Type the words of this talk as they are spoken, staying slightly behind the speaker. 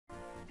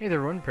Hey there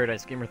everyone,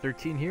 Paradise Gamer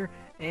 13 here,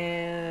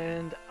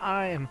 and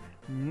I am,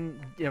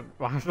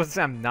 well, I was supposed to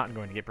say I'm not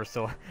going to get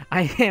Priscilla.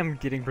 I am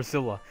getting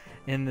Priscilla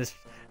in this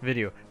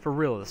video, for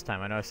real this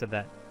time. I know I said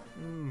that,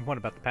 what,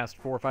 about the past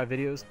 4 or 5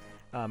 videos?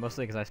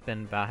 Mostly because I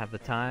spend about half the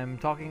time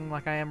talking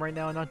like I am right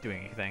now and not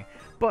doing anything.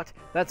 But,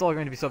 that's all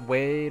going to be said.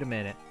 Wait a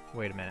minute.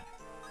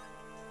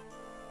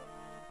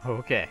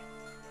 Okay.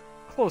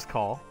 Close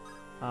call.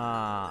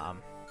 Yeah.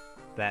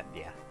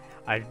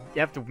 I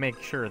have to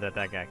make sure that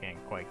that guy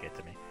can't quite get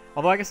to me.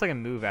 Although I guess I can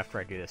move after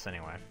I do this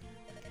anyway.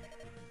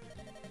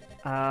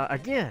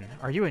 Again,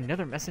 are you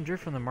another messenger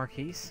from the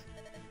Marquise?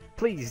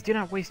 Please, do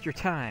not waste your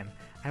time.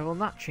 I will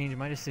not change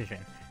my decision.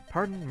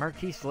 Pardon,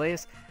 Marquise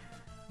Laius?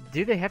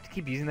 Do they have to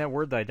keep using that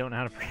word that I don't know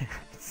how to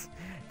pronounce?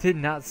 Did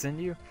not send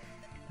you?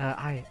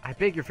 I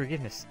beg your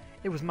forgiveness.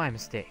 It was my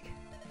mistake.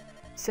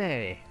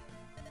 Say,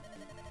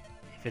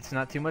 if it's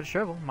not too much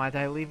trouble, might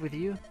I leave with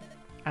you?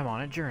 I'm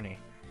on a journey.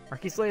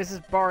 Marquise Laius is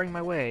barring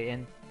my way,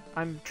 and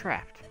I'm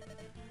trapped.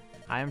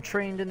 I am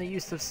trained in the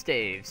use of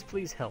staves.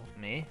 Please help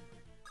me.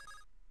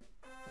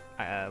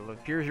 It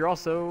appears you're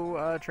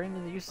also trained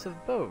in the use of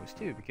bows,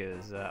 too,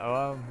 because...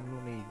 let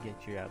me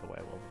get you out of the way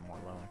a little bit more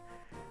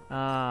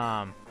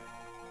alone.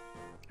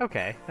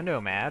 Okay, a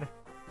nomad.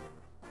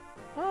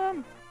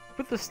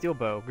 With the steel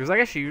bow, because I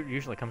guess you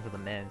usually come to the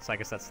men, so I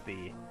guess that's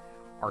the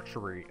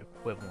archery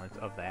equivalent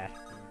of that.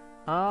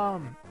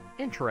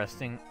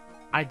 Interesting.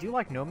 I do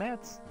like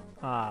nomads,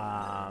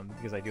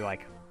 because I do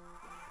like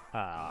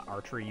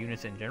archery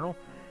units in general.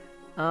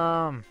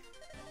 Oh,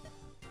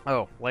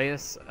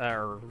 Laius,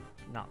 or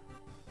not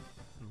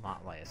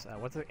Laius.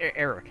 What's it?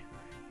 Eric,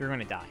 you're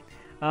gonna die.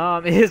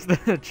 Is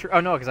the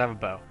oh no, because I have a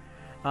bow.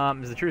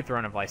 Is the true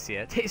throne of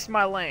Lycia. Taste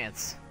my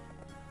lance,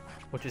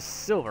 which is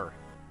silver.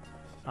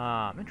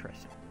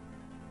 Interesting.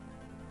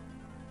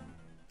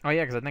 Oh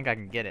yeah, because I think I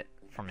can get it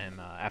from him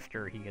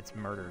after he gets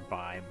murdered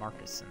by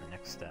Marcus in the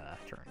next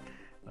turn,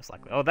 most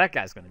likely. Oh, that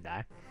guy's gonna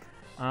die.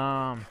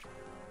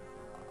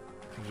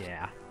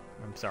 Yeah,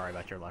 I'm sorry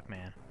about your luck,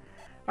 man.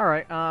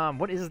 Alright,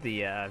 what is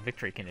the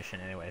victory condition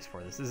anyways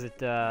for this? Is it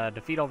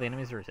defeat all the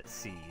enemies or is it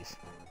seize?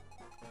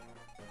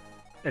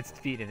 It's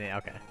defeat and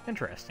okay,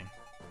 interesting.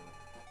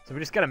 So we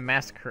just gotta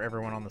massacre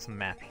everyone on this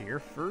map here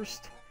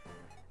first.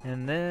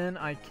 And then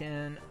I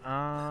can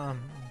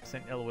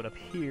send Elwood up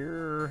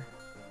here.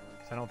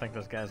 Because I don't think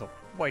those guys will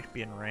quite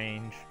be in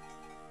range.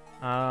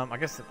 I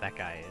guess that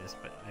guy is,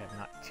 but I am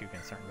not too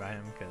concerned about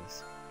him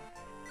because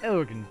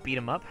Elwood can beat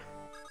him up.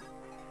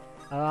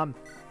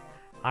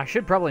 I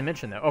should probably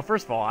mention though. Oh,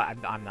 first of all,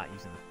 I'm not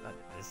using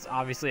it's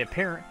obviously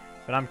apparent,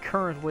 but I'm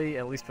currently,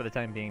 at least for the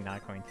time being,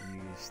 not going to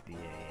use the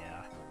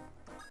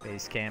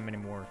base cam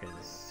anymore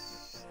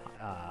because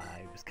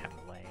it was kind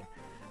of lame.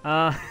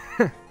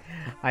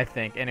 I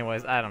think.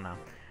 Anyways, I don't know.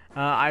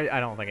 I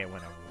don't think it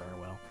went over very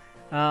well.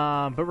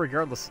 But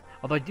regardless,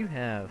 although I do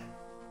have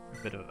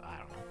a bit of I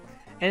don't know.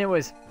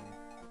 Anyways,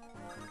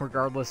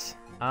 regardless,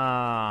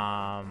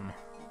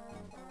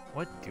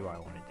 what do I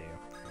want to do?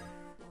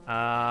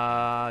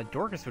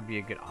 Dorcas would be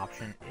a good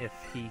option if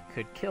he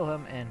could kill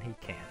him, and he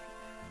can't.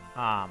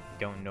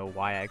 Don't know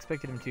why I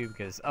expected him to,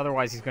 because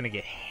otherwise he's going to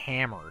get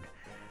hammered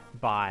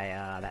by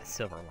that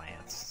silver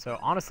lance. So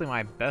honestly,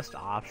 my best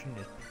option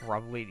is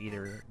probably to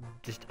either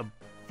just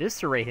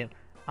eviscerate him.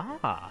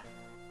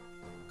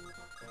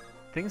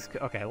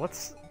 Okay,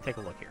 let's take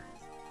a look here.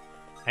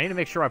 I need to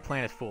make sure my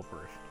plan is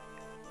foolproof.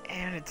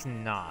 And it's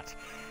not.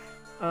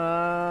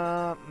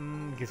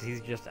 Because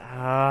he's just,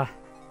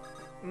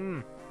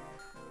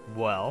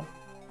 well,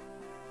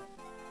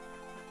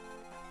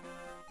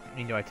 I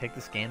mean, do I take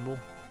this gamble?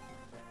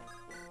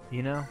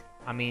 You know?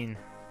 I mean,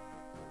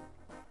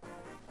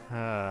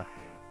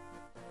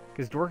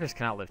 because Dorcas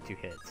cannot live 2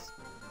 hits.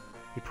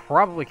 He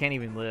probably can't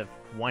even live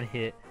 1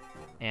 hit,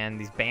 and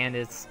these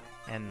bandits,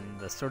 and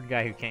the sword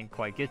guy who can't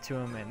quite get to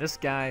him, and this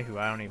guy who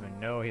I don't even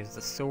know, he has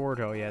the sword.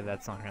 Oh yeah,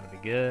 that's not gonna be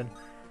good.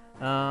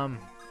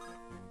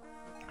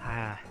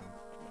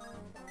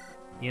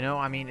 You know,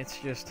 I mean, it's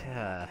just,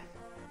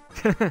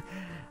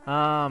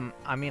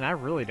 I mean, I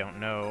really don't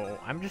know.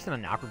 I'm just in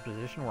an awkward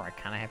position where I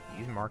kind of have to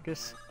use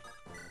Marcus.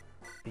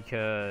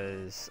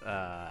 Because,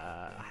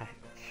 yeah.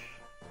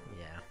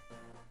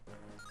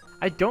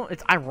 I don't,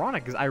 it's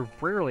ironic, because I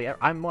rarely,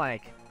 I'm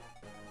like,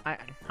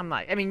 I'm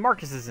not, I mean,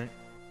 Marcus isn't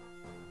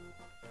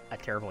a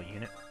terrible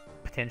unit,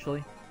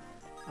 potentially.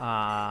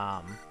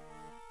 How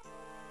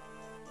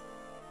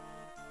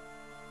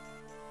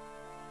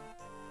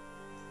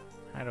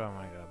do I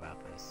want to go about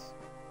this?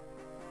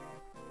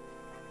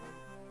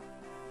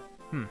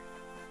 You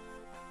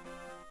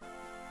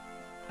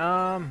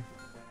know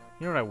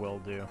what I will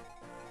do?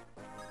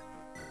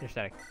 Just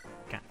out of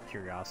kind of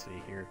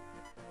curiosity here.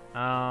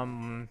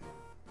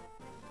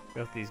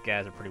 Both these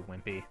guys are pretty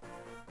wimpy.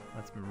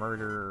 Let's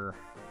murder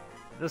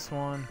this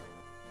one.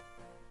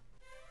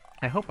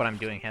 I hope what I'm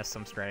doing has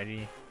some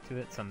strategy to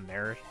it, some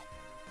merit.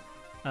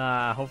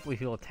 Hopefully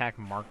he'll attack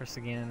Marcus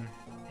again,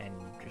 and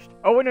just...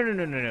 Oh,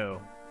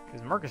 no.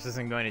 Because Marcus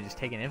isn't going to just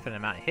take an infinite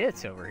amount of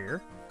hits over here.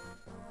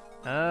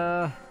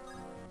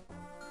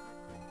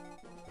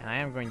 And I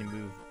am going to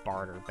move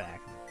Barter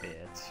back a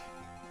bit.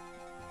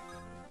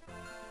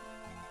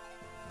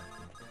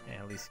 And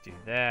at least do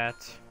that.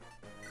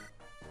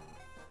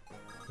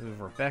 Move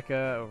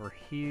Rebecca over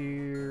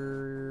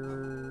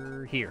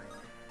here.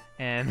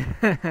 And,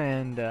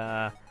 do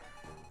I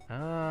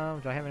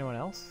have anyone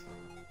else?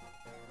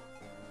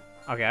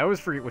 Okay, I always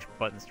forget which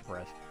buttons to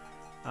press.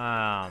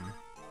 To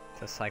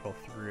cycle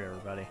through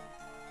everybody.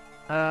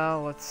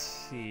 Let's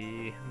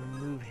see.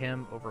 Move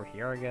him over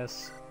here, I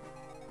guess.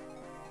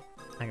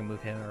 I can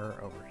move him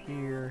over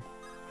here.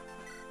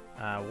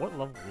 What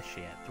level is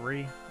she at?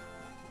 3?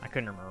 I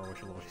couldn't remember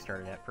which level she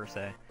started at, per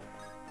se.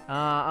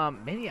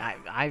 Maybe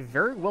I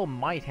very well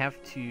might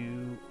have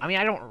to... I mean,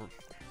 I don't...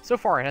 So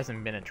far, it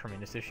hasn't been a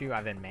tremendous issue.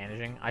 I've been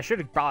managing. I should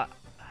have bought...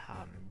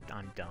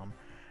 I'm dumb.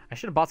 I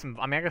should have bought some...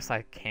 I mean, I guess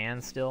I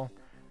can still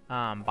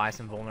buy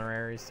some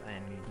vulneraries.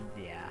 And,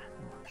 yeah.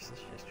 This is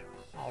just...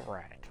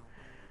 Alright.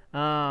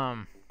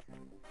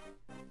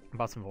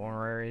 Bought some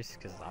vulneraries,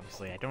 because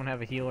obviously I don't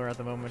have a healer at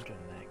the moment, and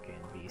that can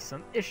be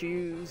some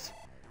issues.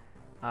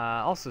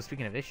 Also,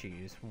 speaking of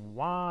issues,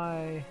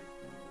 why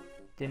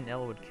didn't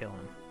Elwood kill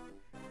him?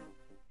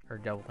 Or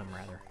double him,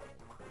 rather.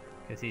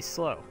 Because he's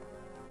slow.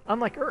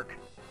 Unlike Urk.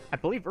 I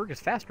believe Urk is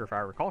faster, if I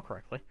recall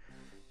correctly.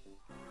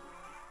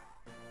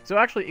 So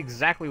actually,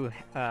 exactly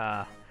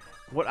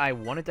what I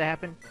wanted to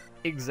happen,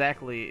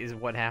 exactly is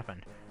what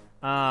happened.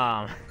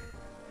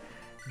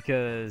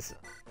 Because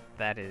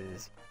that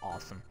is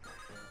awesome.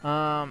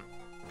 That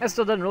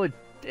still doesn't really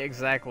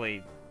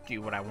exactly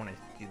do what I wanted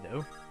to do,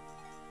 though.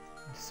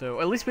 So,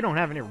 at least we don't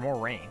have any more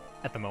rain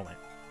at the moment.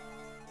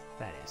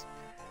 That is.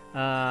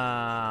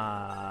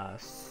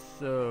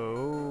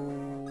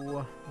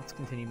 So... Let's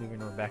continue moving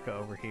Rebecca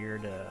over here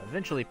to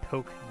eventually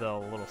poke the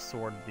little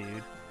sword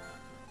dude.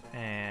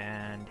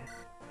 And...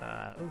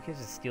 oh, he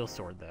has a steel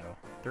sword, though.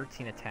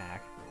 13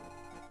 attack.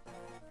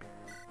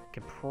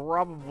 Could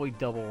probably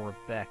double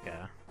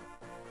Rebecca.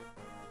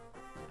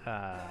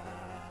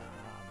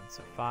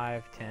 So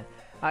 5, 10...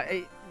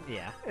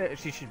 yeah,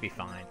 she should be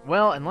fine.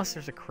 Well, unless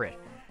there's a crit.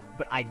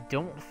 But I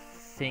don't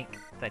think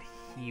that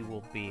he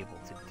will be able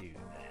to do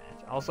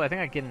that. Also, I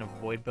think I get an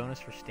avoid bonus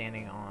for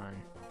standing on...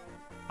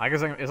 I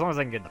guess as long as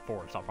I can get in the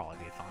forest, I'll probably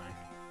be fine.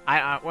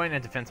 Well, and a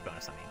defense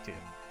bonus, I mean, too.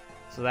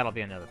 So that'll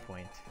be another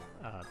point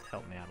to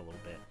help me out a little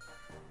bit.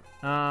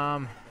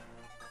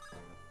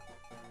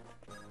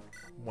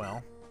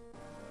 Well...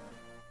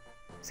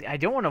 See, I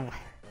don't want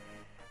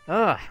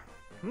to...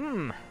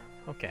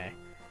 Okay.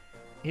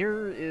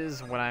 Here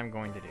is what I'm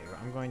going to do.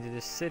 I'm going to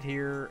just sit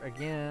here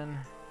again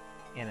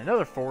in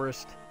another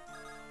forest.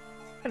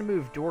 I'm going to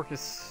move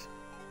Dorcas.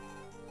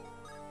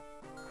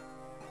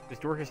 Does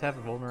Dorcas have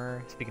a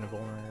vulnerary? Speaking of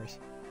vulneraries,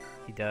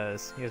 he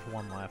does. He has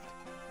 1 left.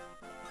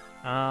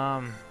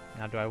 Now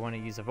do I want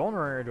to use a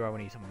vulnerary or do I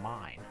want to use a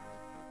mine?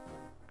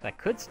 I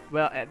could...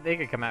 Well, they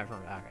could come out from...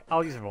 Okay,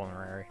 I'll use a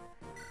vulnerary.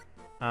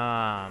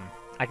 I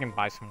can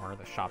buy some more at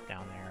the shop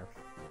down there.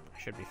 I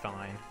should be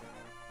fine.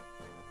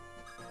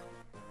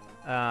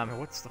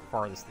 What's the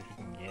farthest that he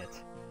can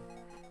get?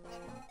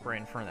 Right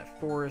in front of that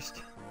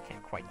forest.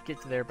 Can't quite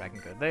get to there, but I can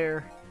go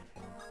there.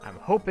 I'm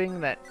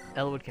hoping that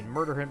Elwood can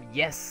murder him.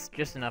 Yes,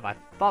 just enough. I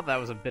thought that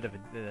was a bit of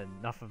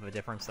enough of a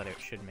difference that it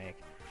should make.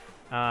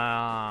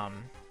 The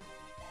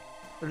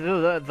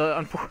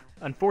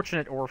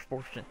unfortunate or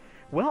fortunate.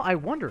 Well, I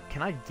wonder,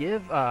 can I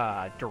give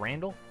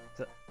Durandal? Is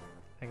that,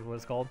 I think is what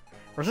it's called.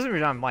 For some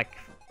reason, I'm like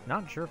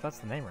not sure if that's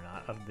the name or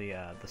not of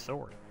the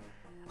sword.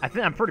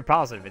 I'm pretty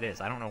positive it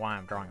is. I don't know why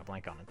I'm drawing a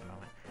blank on it at the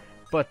moment.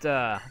 But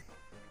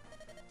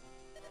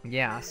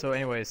yeah. So,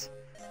 anyways,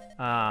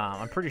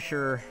 I'm pretty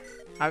sure.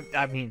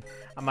 I mean,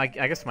 I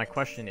guess my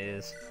question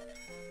is,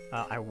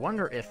 I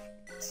wonder if,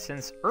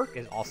 since Urk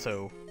is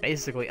also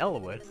basically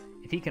Elwood,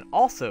 if he can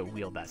also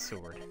wield that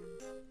sword.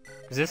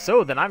 Because if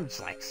so, then I'm just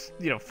like,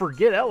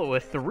 forget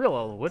Elwood, the real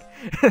Elwood,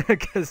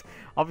 because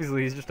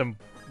obviously he's just a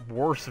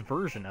worse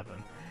version of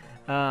him.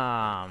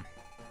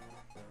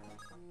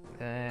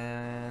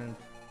 And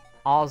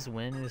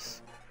Oswin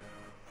is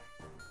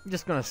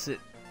just gonna sit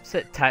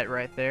tight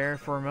right there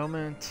for a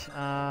moment.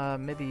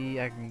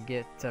 Maybe I can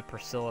get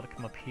Priscilla to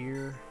come up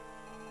here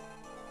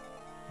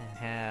and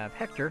have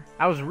Hector.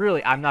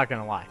 I'm not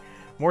gonna lie,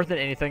 more than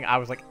anything, I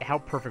was like, how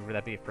perfect would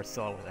that be if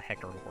Priscilla was a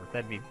Hector Lord?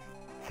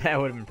 That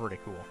would have been pretty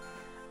cool.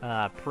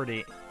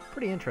 Pretty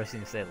interesting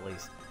to say the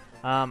least.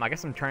 I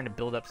guess I'm trying to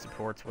build up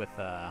supports with,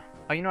 oh,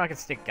 I can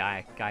stick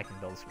Guy. Guy can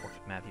build supports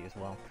with Matthew as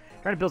well.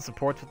 Trying to build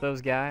supports with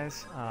those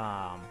guys.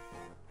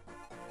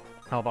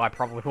 Although I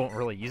probably won't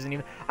really use any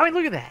of it. I mean,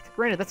 look at that.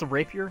 Granted, that's a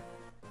rapier.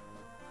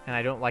 And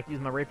I don't like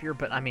using my rapier,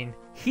 but I mean,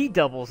 he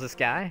doubles this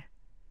guy.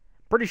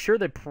 Pretty sure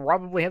they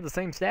probably have the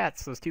same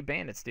stats those 2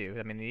 bandits do.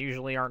 I mean, they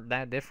usually aren't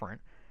that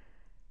different.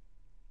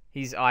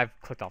 I've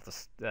clicked off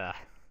this,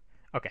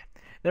 okay.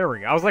 There we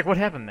go. I was like, what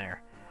happened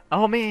there?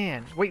 Oh,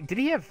 man. Wait, did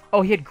he have...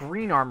 Oh, he had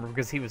green armor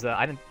because he was,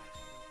 I didn't...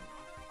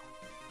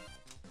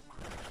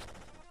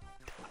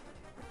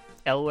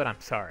 Elwood, I'm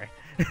sorry.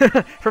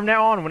 From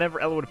now on, whenever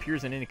Elwood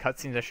appears in any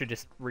cutscenes, I should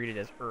just read it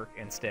as Urk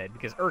instead.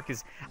 Because Urk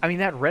is... I mean,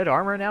 that red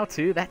armor now,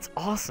 too, that's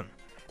awesome.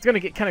 It's gonna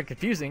get kind of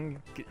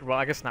confusing. Well,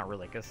 I guess not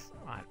really, because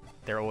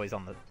they're always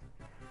on the...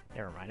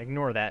 Never mind,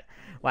 ignore that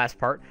last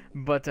part.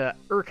 But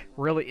Urk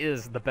really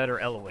is the better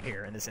Eliwood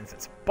here in this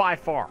instance, by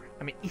far.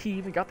 I mean, he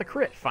even got the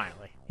crit,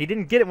 finally. He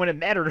didn't get it when it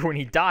mattered when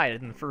he died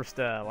in the first,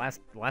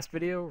 last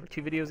video, or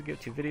 2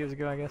 videos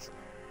ago, I guess.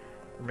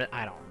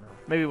 I don't remember.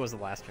 Maybe it was the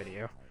last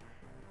video.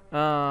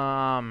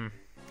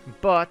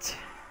 But...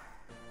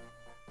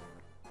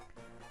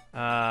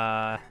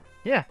 yeah,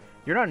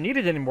 you're not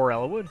needed anymore,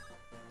 Eliwood.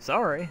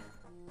 Sorry.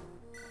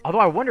 Although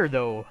I wonder,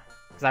 though,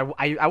 because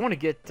I want to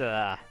get,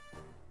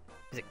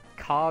 is it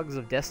Cogs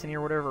of Destiny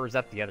or whatever, or is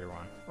that the other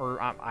one?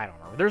 Or, I don't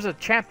know. There's a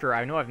chapter,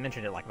 I know I've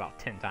mentioned it like about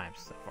 10 times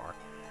so far.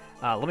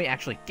 Let me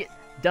actually get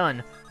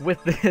done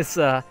with this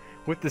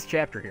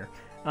chapter here.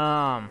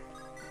 Oh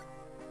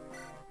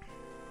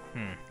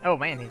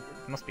man, he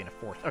must be in a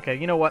forest. Okay,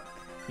 you know what?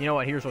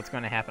 Here's what's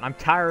going to happen. I'm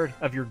tired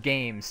of your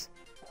games.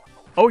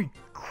 Oh,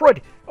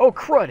 crud! Oh,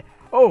 crud!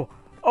 Oh!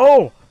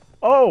 Oh!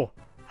 Oh!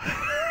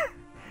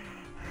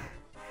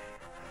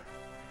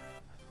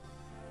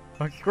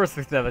 Of course,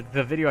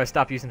 the video I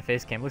stopped using the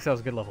face cam. Looks like that was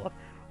a good level up.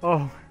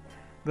 Oh,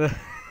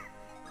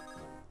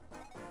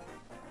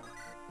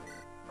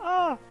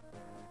 oh.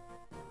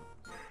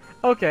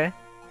 Okay.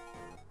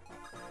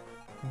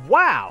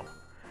 Wow.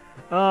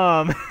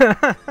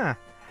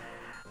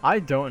 I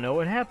don't know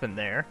what happened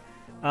there.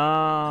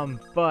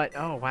 But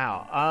oh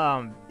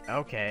wow.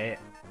 Okay.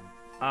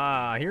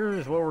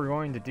 Here's what we're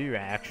going to do.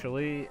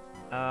 Actually,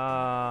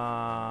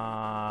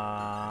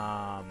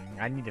 I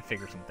need to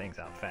figure some things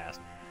out fast.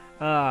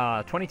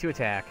 22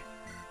 attack.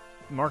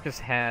 Marcus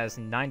has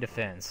 9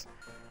 defense.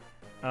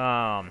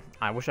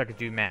 I wish I could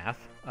do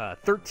math.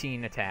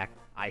 13 attack.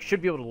 I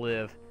should be able to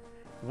live.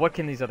 What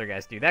can these other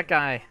guys do? That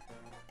guy,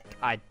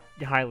 I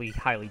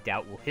highly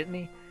doubt will hit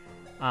me.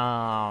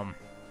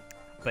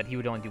 But he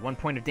would only do 1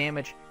 point of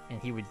damage,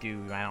 and he would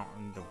do, I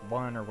don't know,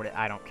 1 or what,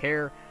 I don't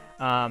care.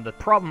 The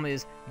problem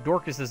is,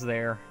 Dorcas is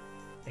there.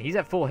 He's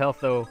at full health,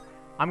 though.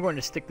 I'm going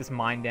to stick this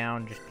mine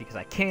down just because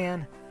I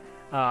can.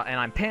 And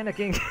I'm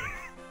panicking.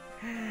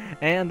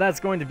 And that's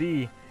going to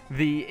be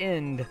the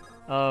end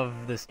of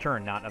this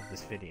turn, not of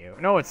this video.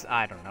 No, it's...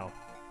 I don't know.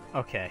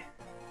 Okay.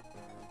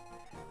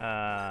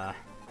 Yeah.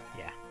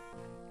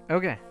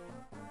 Okay.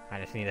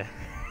 I just need to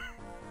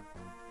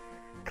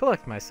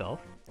collect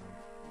myself.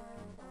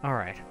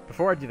 Alright.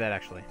 Before I do that,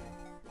 actually.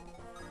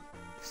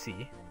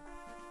 See.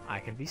 I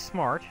can be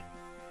smart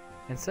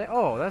and say,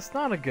 oh, that's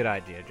not a good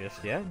idea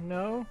just yet.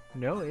 No.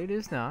 No, it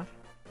is not.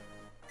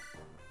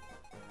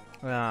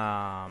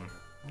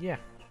 Yeah.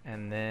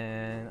 And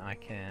then I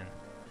can...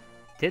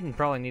 Didn't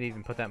probably need to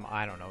even put that...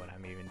 I don't know what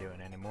I'm even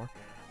doing anymore.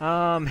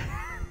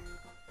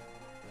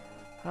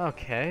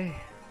 Okay.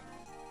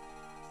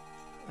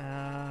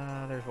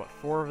 There's, what,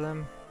 4 of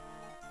them?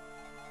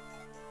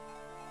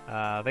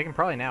 They can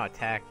probably now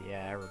attack,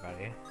 yeah,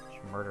 everybody.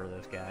 Just murder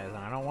those guys, and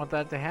I don't want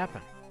that to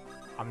happen.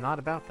 I'm not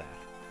about that.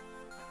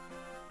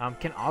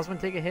 Can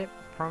Osmond take a hit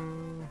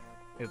from...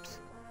 Oops.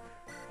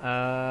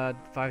 5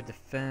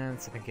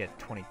 defense, I think he had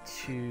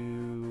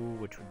 22,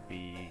 which would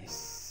be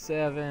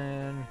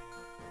 7.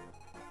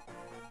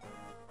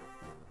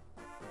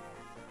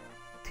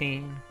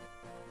 18,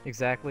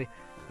 exactly.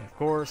 And of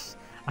course,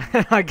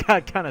 I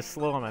got kind of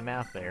slow on my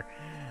math there.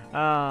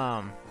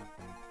 Fire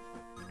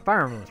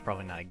Emblem was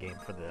probably not a game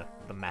for the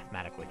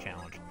mathematically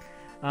challenged.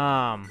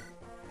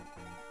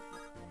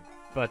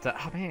 But,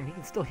 oh man, he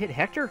can still hit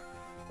Hector?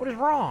 What is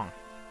wrong?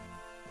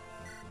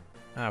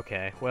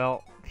 Okay,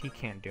 well, he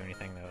can't do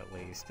anything, though, at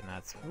least, and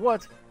that's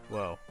what,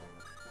 whoa,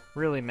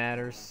 really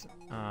matters.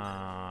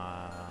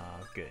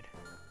 Good.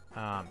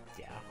 Yeah,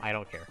 I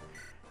don't care.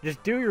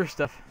 Just do your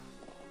stuff.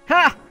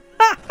 Ha!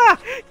 Ha ha!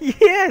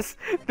 Yes!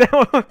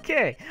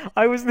 Okay,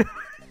 I was...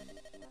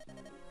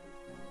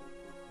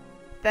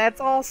 That's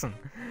awesome.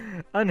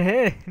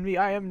 Unhanded me,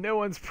 I am no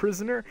one's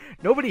prisoner.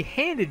 Nobody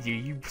handed you,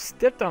 you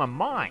stepped on a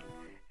mine.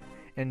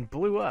 And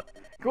blew up.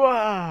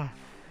 Gah!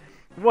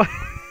 What?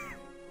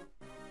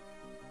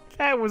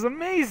 That was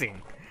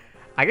amazing!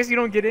 I guess you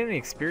don't get any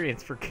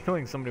experience for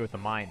killing somebody with a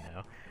mine,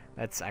 though.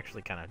 That's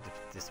actually kind of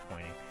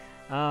disappointing.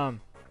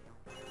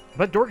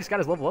 But Dorcas got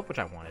his level up, which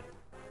I wanted.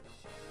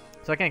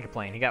 So I can't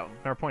complain. He got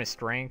another point of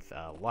strength,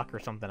 luck or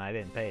something I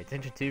didn't pay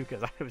attention to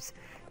because I was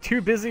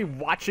too busy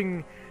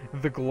watching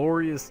the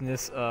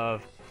gloriousness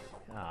of...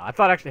 I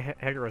thought actually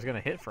Hector was going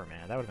to hit for a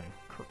minute. That would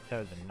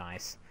have been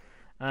nice.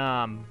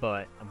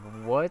 But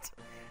what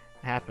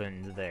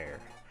happened there?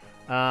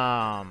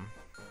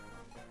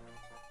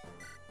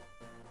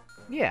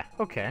 Yeah,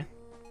 okay.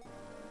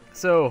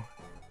 So,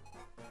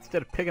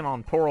 instead of picking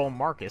on poor old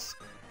Marcus,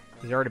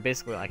 he's already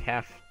basically like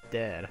half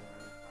dead.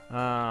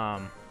 I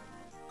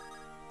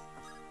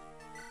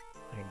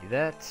can do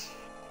that.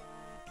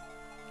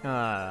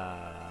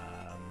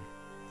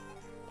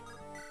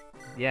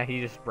 Yeah, he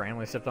just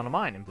randomly stepped on a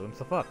mine and blew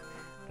himself up.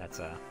 That's,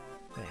 yeah,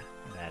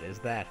 that is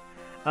that.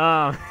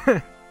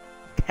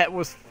 That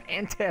was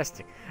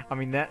fantastic. I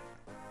mean, that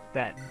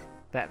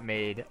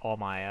made all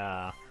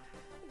my,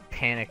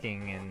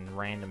 panicking and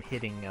random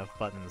hitting of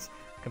buttons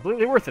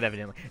Completely worth it,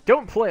 evidently.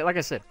 Don't play, like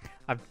I said,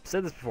 I've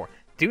said this before,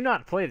 do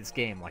not play this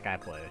game like I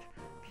played.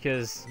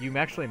 Because you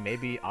actually may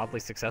be oddly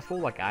successful,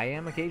 like I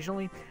am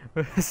occasionally,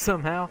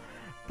 somehow.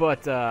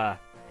 But,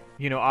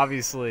 you know,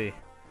 obviously,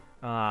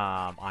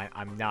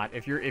 I'm not.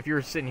 If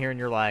you're sitting here and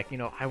you're like, you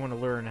know, I want to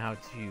learn how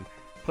to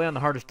play on the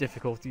hardest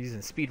difficulties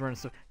and speedrun and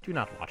stuff, do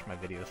not watch my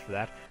videos for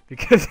that.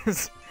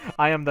 Because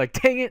I am like,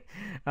 dang it,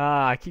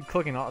 I keep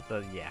clicking off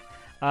the, yeah.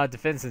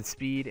 Defense and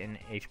speed and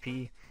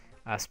HP.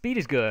 Speed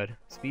is good.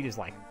 Speed is,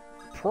 like,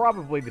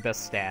 probably the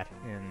best stat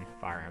in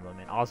Fire Emblem.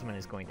 And Osmond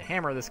is going to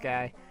hammer this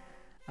guy.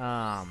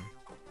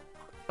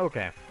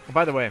 Okay. Well,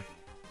 by the way,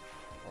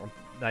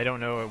 I don't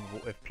know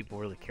if people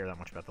really care that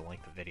much about the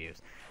length of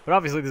videos. But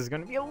obviously this is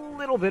going to be a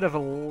little bit of a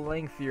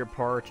lengthier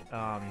part,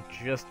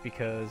 just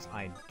because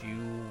I do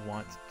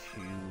want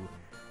to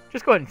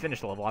just go ahead and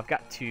finish the level. I've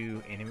got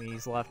 2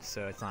 enemies left,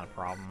 so it's not a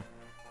problem.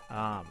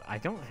 I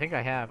don't think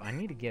I have. I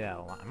need to get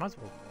out of line. I might as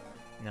well...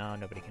 No,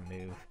 nobody can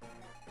move.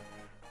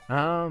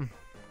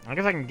 I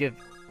guess I can give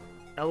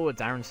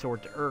Elowood's Iron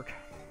Sword to Urk.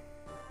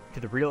 To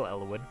the real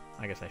Elowood,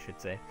 I guess I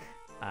should say.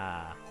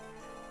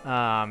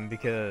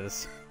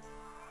 Because...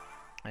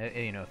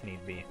 you know, if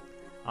need be.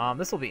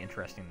 This will be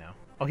interesting, though.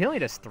 Oh, he only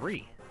does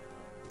 3.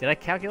 Did I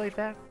calculate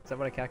that? Is that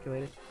what I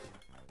calculated?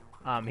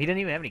 He didn't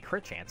even have any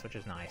crit chance, which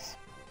is nice.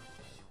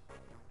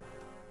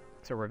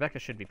 So Rebecca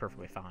should be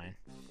perfectly fine.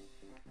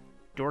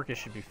 Dorcas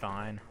should be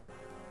fine.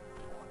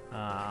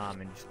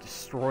 And just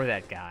destroy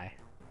that guy.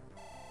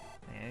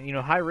 And, you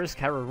know, high risk,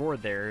 high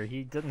reward there.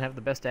 He doesn't have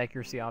the best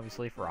accuracy,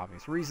 obviously, for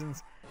obvious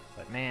reasons.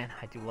 But, man,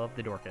 I do love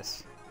the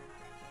Dorcas.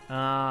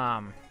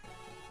 I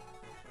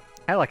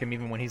like him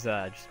even when he's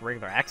just a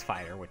regular axe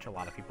fighter, which a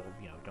lot of people,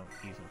 you know, don't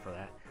use him for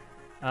that.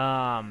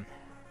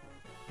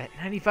 At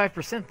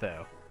 95%,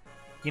 though,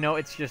 you know,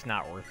 it's just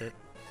not worth it.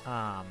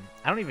 I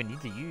don't even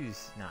need to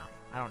use... No,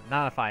 I don't.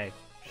 Not if I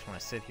just want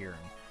to sit here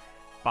and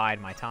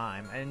bide my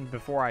time. And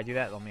before I do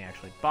that, let me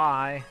actually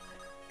buy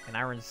an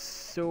iron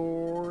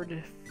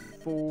sword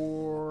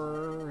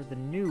for the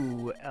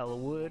new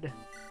Elowood.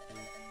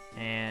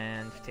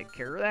 And take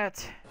care of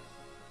that.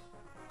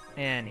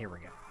 And here we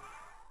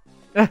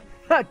go.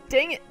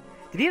 Dang it!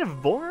 Did he have a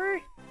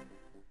vulnerary?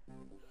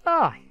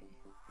 Ah,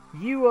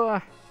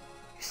 you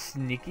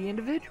sneaky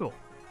individual.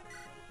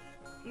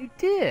 You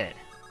did.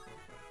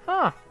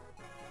 Huh.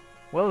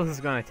 Well, this is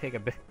gonna take a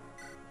bit.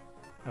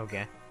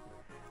 Okay.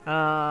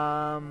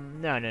 No.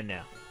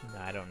 No,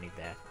 I don't need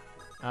that.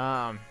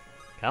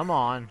 Come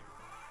on.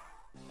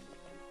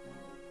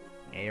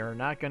 You're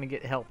not gonna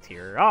get helped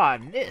here. Ah, I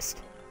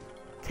missed.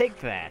 Take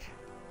that.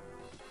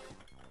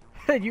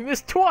 You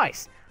missed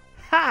twice.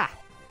 Ha!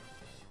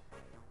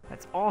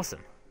 That's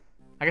awesome.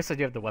 I guess I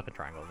do have the weapon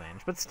triangle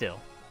advantage, but still.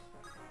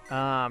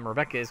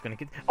 Rebecca is gonna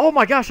get... Oh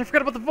my gosh, I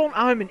forgot about the phone.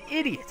 I'm an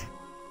idiot.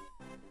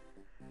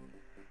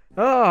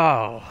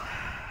 Oh.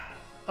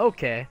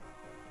 Okay.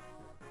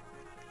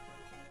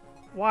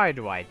 Why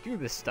do I do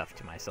this stuff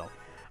to myself?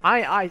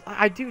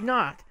 I do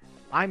not.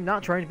 I'm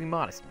not trying to be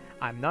modest.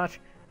 I'm not,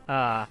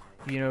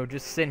 you know,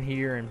 just sitting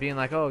here and being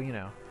like, oh, you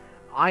know,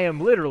 I am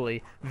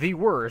literally the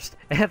worst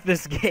at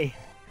this game.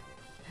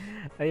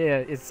 Yeah,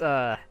 it's,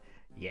 yeah.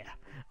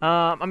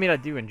 I mean, I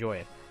do enjoy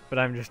it, but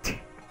I'm just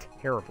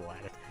terrible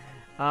at it.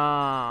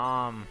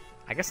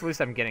 I guess at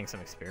least I'm getting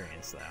some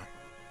experience, though.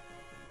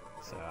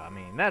 So, I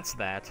mean, that's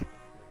that.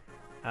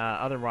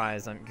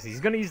 Otherwise, because he's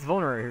gonna use the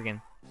vulnerary here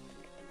again.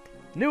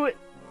 Knew it!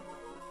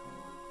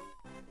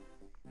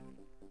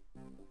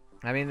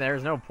 I mean,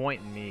 there's no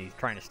point in me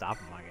trying to stop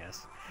him, I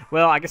guess.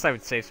 Well, I guess I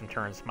would save some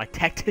turns. My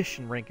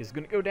tactician rank is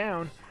gonna go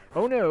down.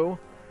 Oh no!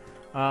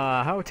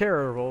 How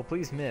terrible.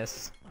 Please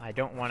miss. I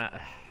don't wanna...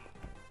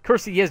 Of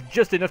course, he has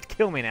just enough to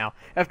kill me now.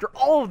 After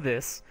all of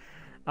this,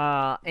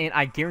 and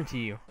I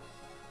guarantee you,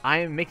 I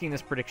am making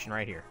this prediction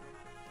right here.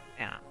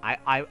 And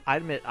I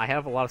admit I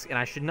have a lot of... And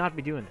I should not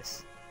be doing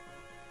this.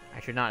 I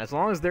should not. As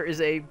long as there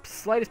is a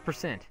slightest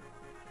percent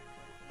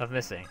of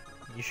missing.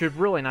 You should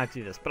really not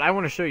do this. But I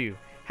want to show you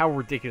how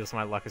ridiculous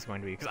my luck is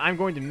going to be. Because I'm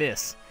going to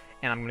miss,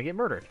 and I'm going to get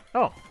murdered.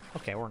 Oh,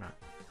 okay, we're not.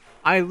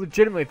 I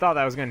legitimately thought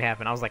that was going to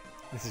happen. I was like,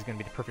 this is going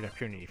to be the perfect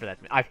opportunity for that.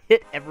 I've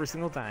hit every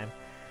single time.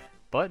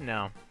 But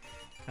no.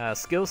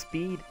 Skill,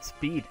 speed,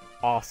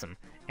 awesome.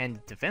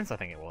 And defense, I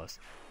think it was.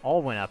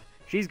 All went up.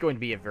 She's going to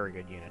be a very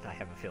good unit, I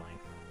have a feeling.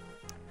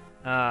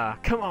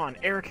 Come on,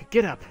 Eric,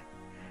 get up.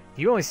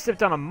 You only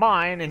stepped on a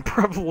mine and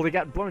probably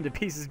got blown to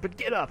pieces, but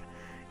get up.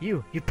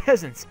 You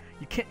peasants,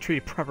 you can't treat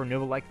a proper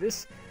noble like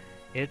this.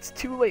 It's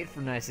too late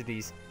for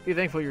niceties. Be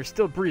thankful you're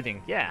still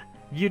breathing. Yeah,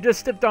 you just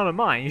stepped on a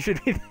mine. You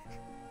should be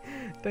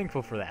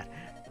thankful for that.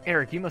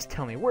 Eric, you must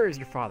tell me, where is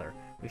your father?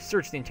 We've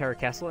searched the entire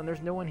castle and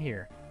there's no one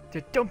here.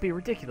 Don't be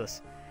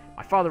ridiculous.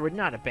 My father would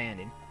not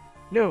abandon.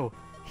 No,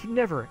 he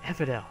never.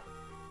 Effidel.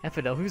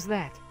 Effidel, who's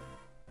that?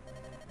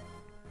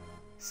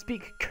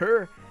 Speak,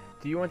 cur.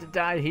 Do you want to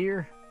die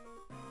here?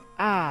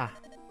 Ah,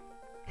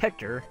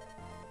 Hector.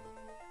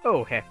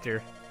 Oh,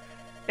 Hector.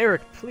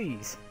 Eric,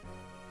 please.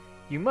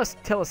 You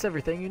must tell us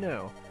everything you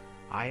know.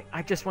 I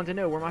just want to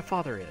know where my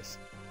father is.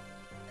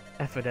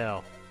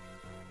 Effidel.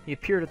 He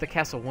appeared at the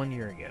castle 1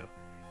 year ago.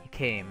 He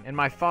came, and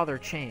my father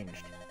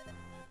changed.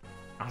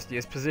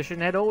 Ostia's position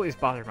had always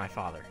bothered my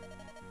father.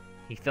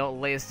 He felt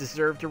Laius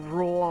deserved to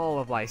rule all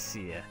of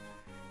Lycia,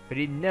 but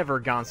he'd never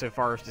gone so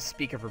far as to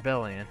speak of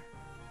rebellion.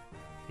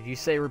 If you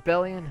say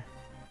rebellion,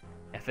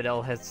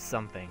 Ephdel has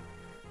something.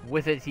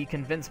 With it, he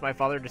convinced my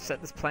father to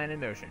set this plan in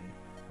motion.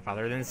 My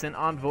father then sent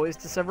envoys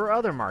to several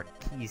other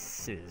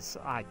marquises.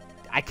 I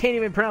can't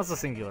even pronounce the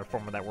singular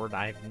form of that word.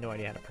 I have no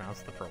idea how to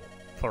pronounce the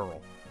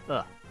plural.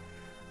 Ugh.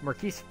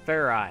 Marquise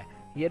Ferrai.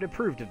 He had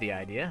approved of the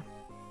idea.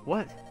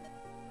 What?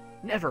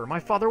 Never! My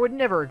father would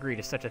never agree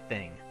to such a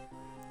thing.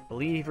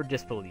 Believe or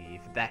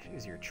disbelieve, that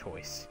is your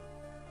choice.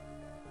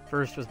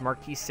 First was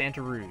Marquis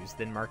Santaruz,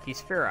 then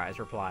Marquise Ferrai's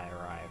reply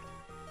arrived.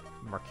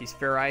 Marquise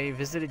Ferrai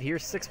visited here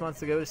 6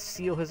 months ago to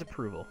seal his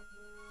approval.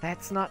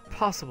 That's not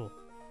possible.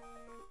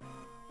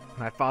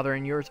 My father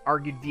and yours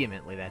argued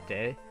vehemently that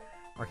day.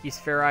 Marquise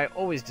Ferrai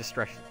always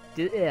distrusted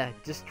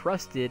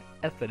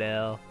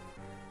Ephdel.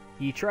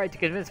 He tried to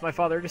convince my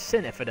father to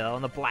send Ephdel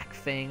and the Black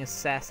Fang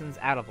assassins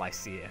out of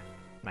Lycia.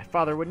 My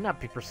father would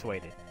not be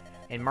persuaded,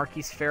 and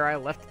Marquise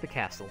Ferrai left the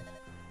castle.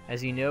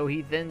 As you know,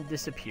 he then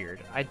disappeared.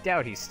 I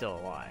doubt he's still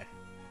alive.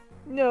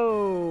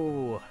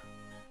 No!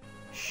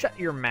 Shut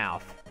your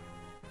mouth.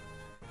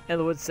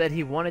 Elwood said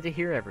he wanted to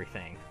hear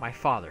everything. My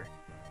father.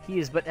 He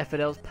is but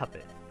Ephedel's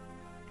puppet.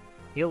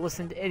 He'll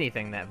listen to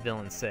anything that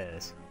villain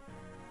says.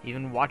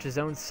 Even watch his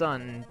own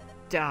son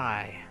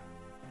die.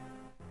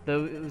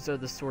 Those are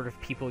the sort of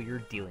people you're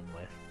dealing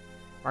with.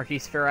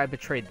 Marquise Ferrai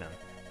betrayed them.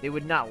 They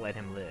would not let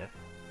him live.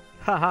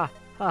 Ha ha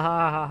ha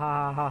ha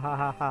ha ha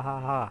ha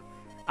ha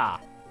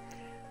ha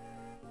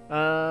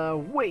ha.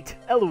 Wait,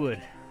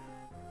 Elwood.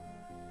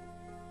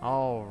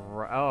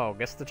 Alright. Oh,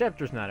 guess the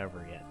chapter's not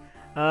over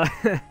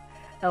yet.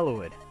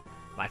 Elwood.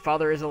 My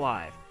father is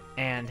alive,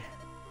 and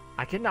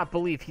I cannot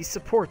believe he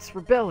supports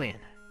rebellion.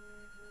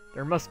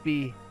 There has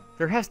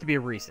to be a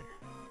reason.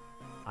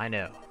 I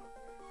know.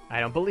 I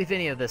don't believe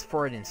any of this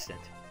for an instant.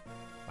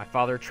 My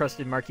father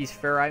trusted Marquise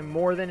Ferrai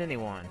more than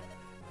anyone.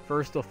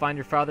 First, we'll find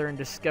your father and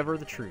discover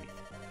the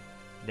truth.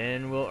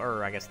 Then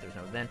I guess there's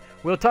no then.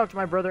 We'll talk to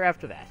my brother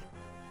after that.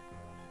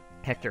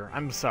 Hector,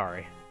 I'm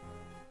sorry.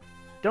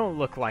 Don't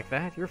look like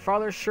that. Your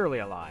father's surely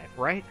alive,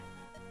 right?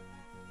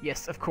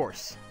 Yes, of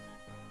course.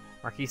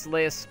 Marquise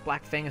Laius,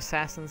 Black Fang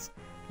assassins,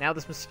 now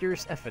this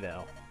mysterious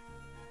Ephdel.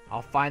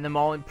 I'll find them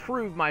all and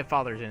prove my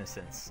father's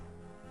innocence.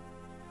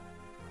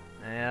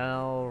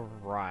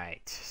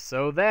 Alright,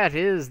 so that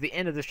is the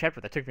end of this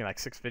chapter. That took me like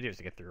 6 videos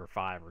to get through, or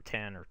 5, or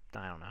 10, or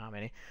I don't know how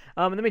many.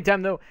 In the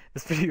meantime, though,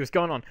 this video has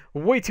gone on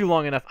way too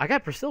long enough. I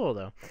got Priscilla,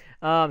 though.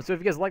 So if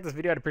you guys like this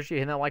video, I'd appreciate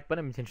hitting that like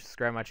button. And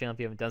subscribe to my channel if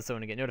you haven't done so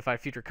and to get notified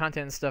of future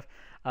content and stuff.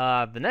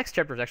 The next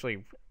chapter is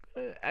actually,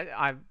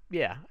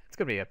 yeah, it's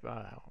going to be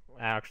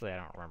actually, I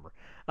don't remember.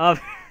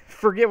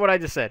 Forget what I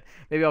just said.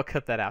 Maybe I'll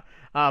cut that out.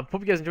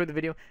 Hope you guys enjoyed the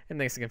video, and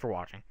thanks again for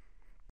watching.